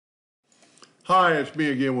Hi, it's me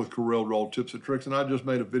again with Corel Draw Tips and Tricks, and I just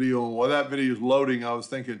made a video, and while that video is loading, I was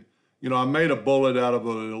thinking, I made a bullet out of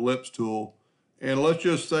an ellipse tool, and let's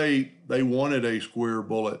just say they wanted a square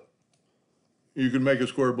bullet. You could make a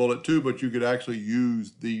square bullet too, but you could actually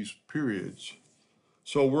use these periods.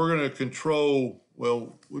 So we're going to control,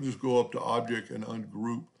 we'll just go up to Object and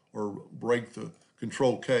ungroup, or break the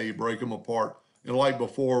Control K, break them apart. And like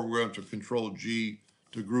before, we're going to Control G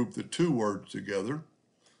to group the two words together.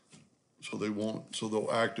 So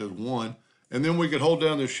they'll act as one. And then we could hold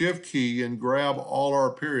down the Shift key and grab all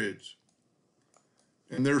our periods.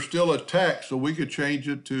 And there's still a text, so we could change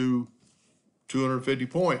it to 250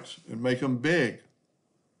 points and make them big.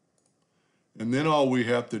 And then all we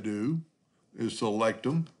have to do is select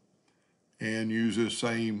them and use this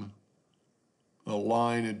same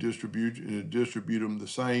line and distribute them the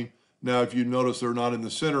same. Now, if you notice, they're not in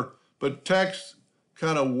the center, but text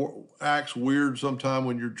kind of acts weird sometimes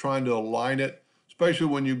when you're trying to align it, especially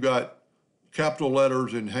when you've got capital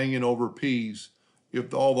letters and hanging over P's.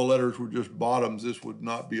 If all the letters were just bottoms, this would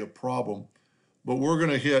not be a problem. But we're going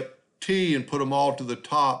to hit T and put them all to the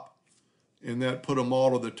top, and that put them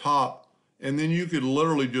all to the top. And then you could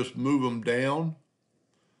literally just move them down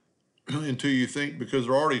until you think, because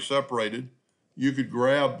they're already separated, you could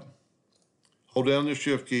hold down the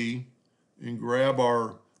Shift key and grab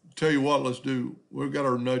tell you what, we've got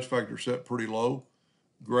our nudge factor set pretty low.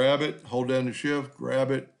 Grab it, hold down the Shift,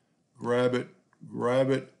 grab it, grab it,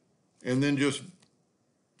 grab it, and then just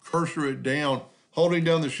cursor it down. Holding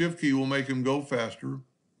down the Shift key will make them go faster.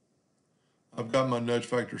 I've got my nudge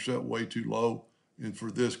factor set way too low and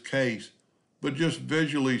for this case, but just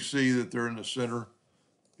visually see that they're in the center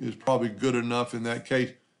is probably good enough in that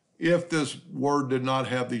case. If this word did not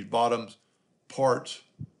have these bottoms parts,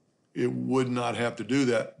 it would not have to do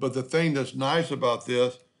that. But the thing that's nice about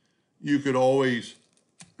this, you could always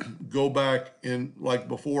go back and, like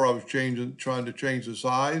before I was trying to change the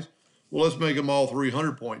size. Well, let's make them all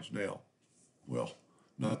 300 points now. Well,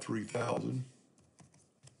 not 3,000.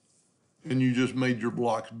 And you just made your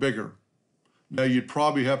blocks bigger. Now you'd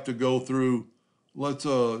probably have to go through, let's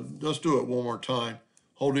do it one more time.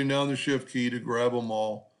 Holding down the Shift key to grab them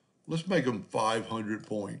all. Let's make them 500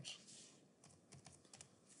 points.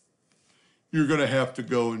 You're going to have to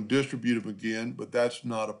go and distribute them again, but that's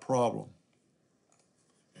not a problem.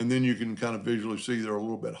 And then you can kind of visually see they're a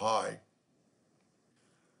little bit high.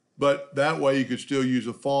 But that way you could still use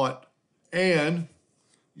a font, and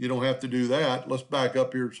you don't have to do that. Let's back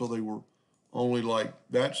up here so they were only like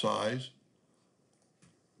that size.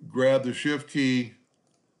 Grab the Shift key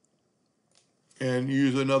and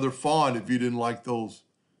use another font if you didn't like those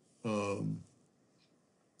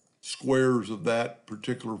squares of that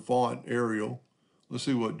particular font, Arial. Let's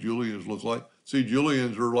see what Julian's look like. See,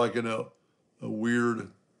 Julian's are like in a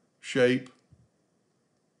weird shape.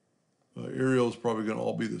 Arial's probably going to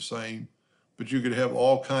all be the same, but you could have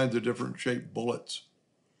all kinds of different shaped bullets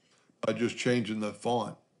by just changing the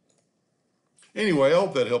font. Anyway, I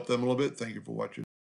hope that helped them a little bit. Thank you for watching.